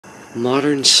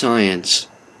Modern Science,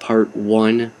 Part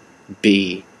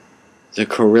 1b, the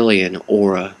Kirlian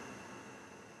Aura.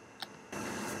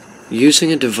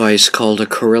 Using a device called a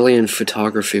Kirlian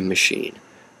photography machine,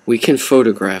 we can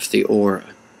photograph the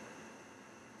aura.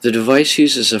 The device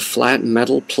uses a flat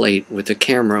metal plate with a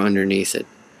camera underneath it.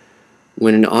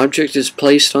 When an object is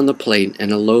placed on the plate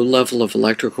and a low level of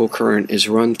electrical current is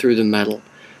run through the metal,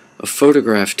 a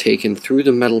photograph taken through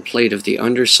the metal plate of the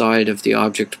underside of the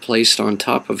object placed on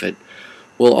top of it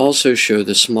will also show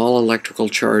the small electrical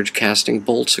charge casting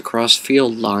bolts across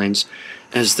field lines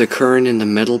as the current in the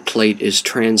metal plate is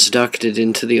transducted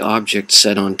into the object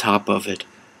set on top of it.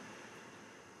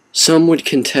 Some would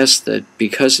contest that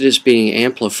because it is being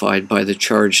amplified by the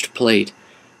charged plate,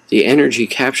 the energy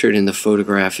captured in the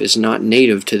photograph is not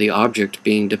native to the object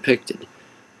being depicted.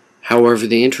 However,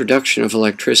 the introduction of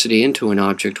electricity into an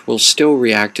object will still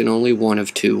react in only one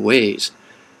of two ways.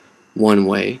 One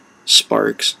way,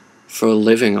 sparks, for a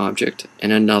living object,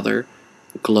 and another,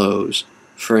 glows,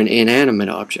 for an inanimate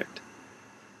object.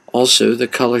 Also, the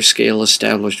color scale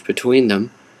established between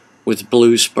them, with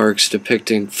blue sparks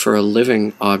depicting for a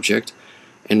living object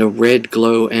and a red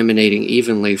glow emanating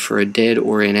evenly for a dead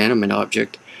or inanimate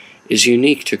object, is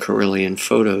unique to Kirlian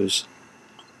photos.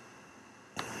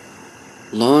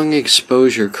 Long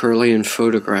exposure Kirlian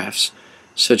photographs,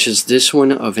 such as this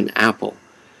one of an apple,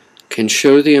 can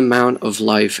show the amount of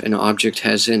life an object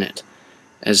has in it,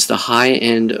 as the high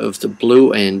end of the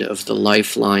blue end of the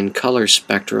lifeline color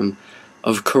spectrum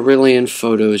of Kirlian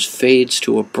photos fades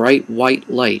to a bright white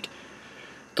light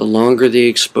the longer the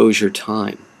exposure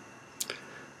time.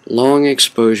 Long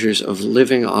exposures of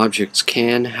living objects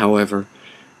can, however,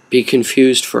 be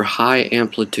confused for high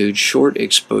amplitude short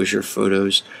exposure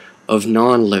photos of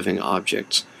non-living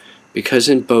objects, because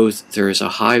in both there is a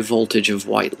high voltage of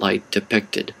white light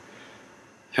depicted.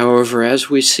 However, as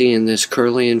we see in this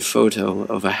Kirlian photo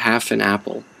of a half an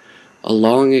apple, a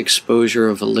long exposure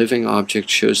of a living object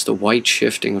shows the white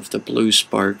shifting of the blue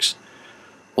sparks,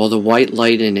 while the white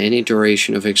light in any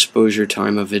duration of exposure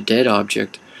time of a dead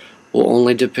object will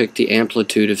only depict the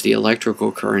amplitude of the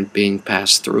electrical current being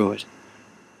passed through it.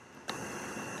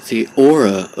 The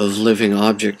aura of living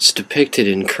objects depicted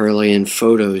in Kirlian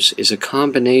photos is a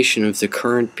combination of the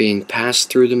current being passed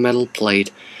through the metal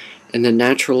plate and the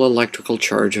natural electrical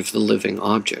charge of the living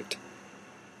object.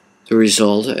 The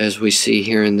result, as we see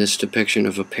here in this depiction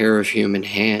of a pair of human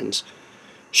hands,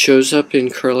 shows up in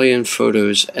Kirlian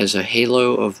photos as a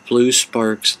halo of blue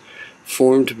sparks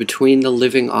formed between the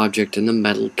living object and the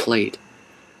metal plate.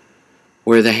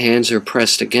 Where the hands are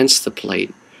pressed against the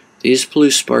plate, these blue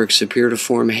sparks appear to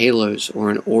form halos or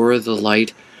an aura, the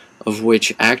light of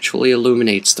which actually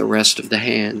illuminates the rest of the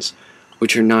hands,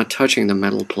 which are not touching the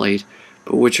metal plate,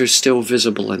 but which are still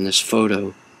visible in this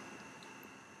photo.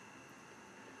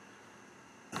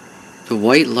 The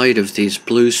white light of these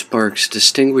blue sparks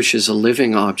distinguishes a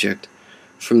living object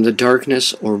from the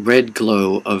darkness or red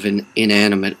glow of an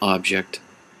inanimate object.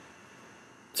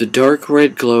 The dark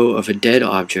red glow of a dead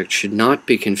object should not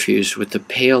be confused with the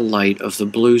pale light of the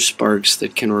blue sparks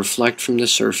that can reflect from the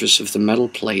surface of the metal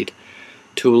plate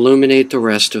to illuminate the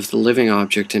rest of the living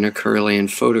object in a Kirlian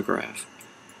photograph.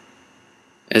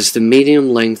 As the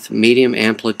medium-length,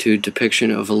 medium-amplitude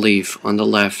depiction of a leaf on the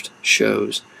left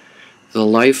shows, the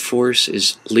life force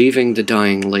is leaving the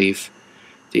dying leaf.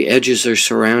 The edges are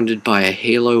surrounded by a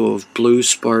halo of blue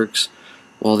sparks,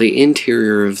 while the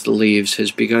interior of the leaves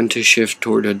has begun to shift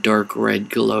toward a dark red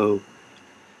glow.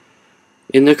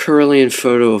 In the Kirlian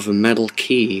photo of a metal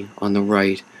key on the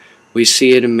right, we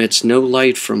see it emits no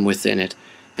light from within it,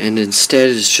 and instead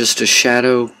is just a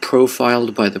shadow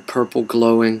profiled by the purple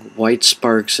glowing white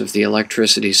sparks of the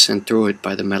electricity sent through it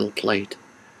by the metal plate.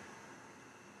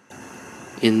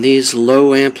 In these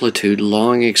low amplitude,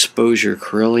 long exposure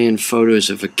Kirlian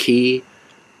photos of a key,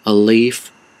 a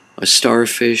leaf, a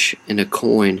starfish, and a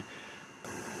coin,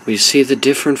 we see the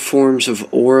different forms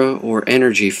of aura or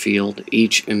energy field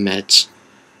each emits.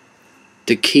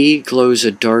 The key glows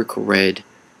a dark red.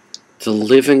 The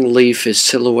living leaf is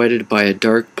silhouetted by a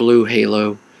dark blue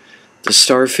halo. The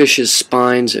starfish's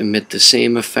spines emit the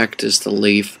same effect as the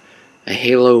leaf, a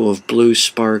halo of blue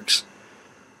sparks,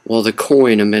 while the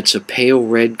coin emits a pale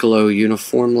red glow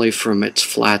uniformly from its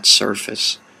flat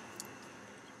surface.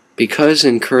 Because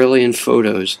in Kirlian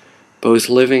photos, both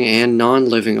living and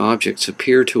non-living objects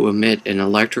appear to emit an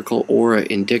electrical aura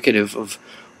indicative of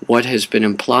what has been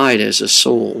implied as a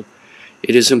soul,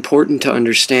 it is important to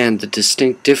understand the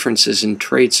distinct differences in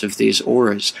traits of these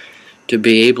auras to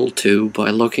be able to,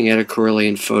 by looking at a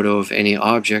Kirlian photo of any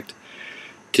object,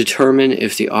 determine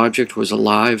if the object was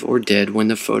alive or dead when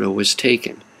the photo was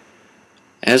taken.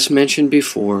 As mentioned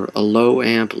before, a low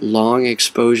amp, long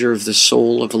exposure of the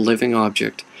soul of a living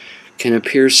object can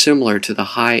appear similar to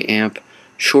the high amp,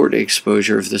 short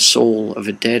exposure of the soul of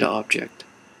a dead object.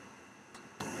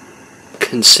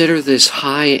 Consider this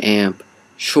high amp,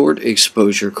 short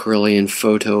exposure Kirlian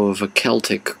photo of a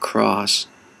Celtic cross.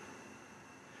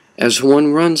 As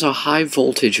one runs a high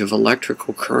voltage of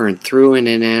electrical current through an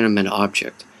inanimate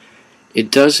object,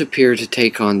 it does appear to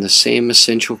take on the same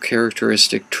essential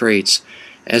characteristic traits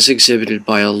as exhibited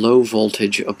by a low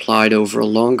voltage applied over a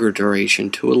longer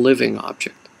duration to a living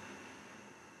object.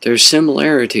 Their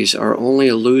similarities are only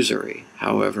illusory,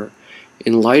 however,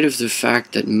 in light of the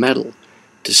fact that metal,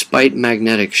 despite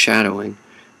magnetic shadowing,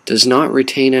 does not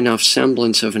retain enough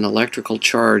semblance of an electrical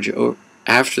charge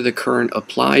after the current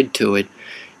applied to it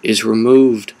is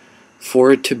removed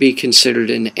for it to be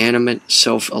considered an animate,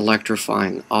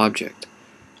 self-electrifying object.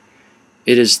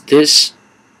 It is this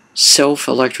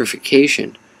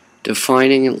self-electrification,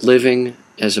 defining living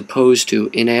as opposed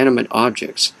to inanimate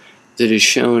objects, that is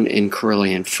shown in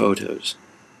Kirlian photos.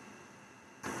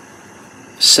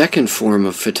 Second form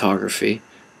of photography,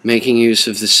 making use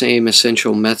of the same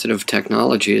essential method of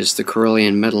technology as the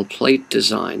Kirlian metal plate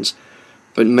designs,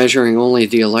 but measuring only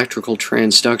the electrical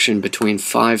transduction between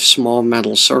 5 small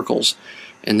metal circles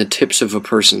and the tips of a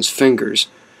person's fingers,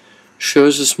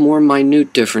 shows us more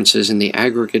minute differences in the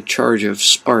aggregate charge of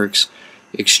sparks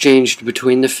exchanged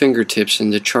between the fingertips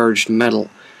and the charged metal,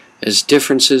 as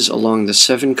differences along the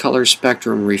 7-color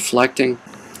spectrum reflecting,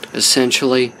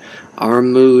 essentially, our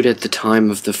mood at the time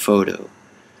of the photo.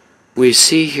 We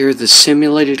see here the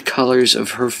simulated colors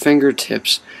of her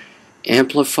fingertips,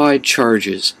 amplified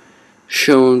charges,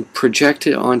 shown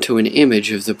projected onto an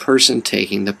image of the person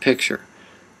taking the picture,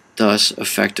 thus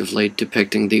effectively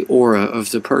depicting the aura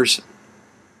of the person.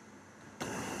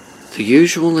 The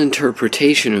usual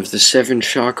interpretation of the 7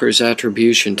 chakras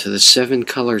attribution to the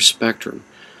 7-color spectrum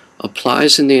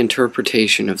applies in the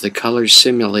interpretation of the colors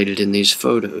simulated in these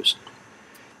photos.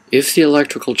 If the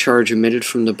electrical charge emitted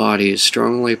from the body is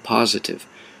strongly positive,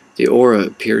 the aura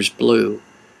appears blue.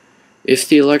 If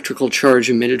the electrical charge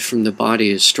emitted from the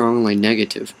body is strongly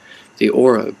negative, the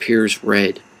aura appears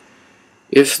red.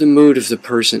 If the mood of the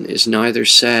person is neither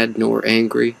sad nor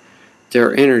angry,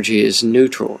 their energy is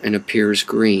neutral and appears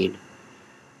green.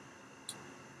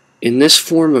 In this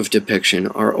form of depiction,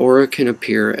 our aura can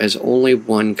appear as only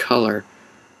one color,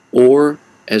 or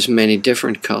as many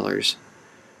different colors.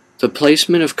 The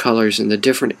placement of colors in the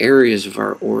different areas of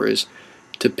our auras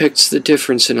depicts the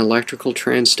difference in electrical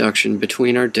transduction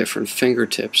between our different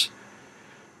fingertips.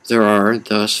 There are,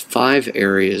 thus, 5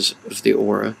 areas of the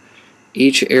aura,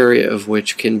 each area of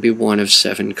which can be one of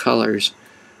 7 colors.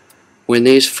 When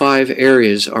these 5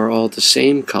 areas are all the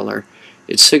same color,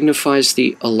 it signifies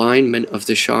the alignment of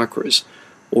the chakras,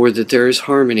 or that there is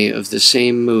harmony of the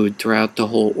same mood throughout the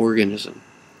whole organism.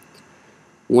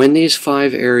 When these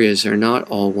 5 areas are not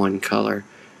all one color,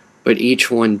 but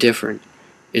each one different,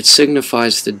 it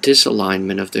signifies the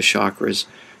disalignment of the chakras,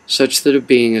 such that a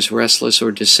being is restless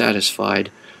or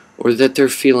dissatisfied, or that their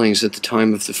feelings at the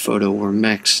time of the photo were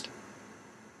mixed.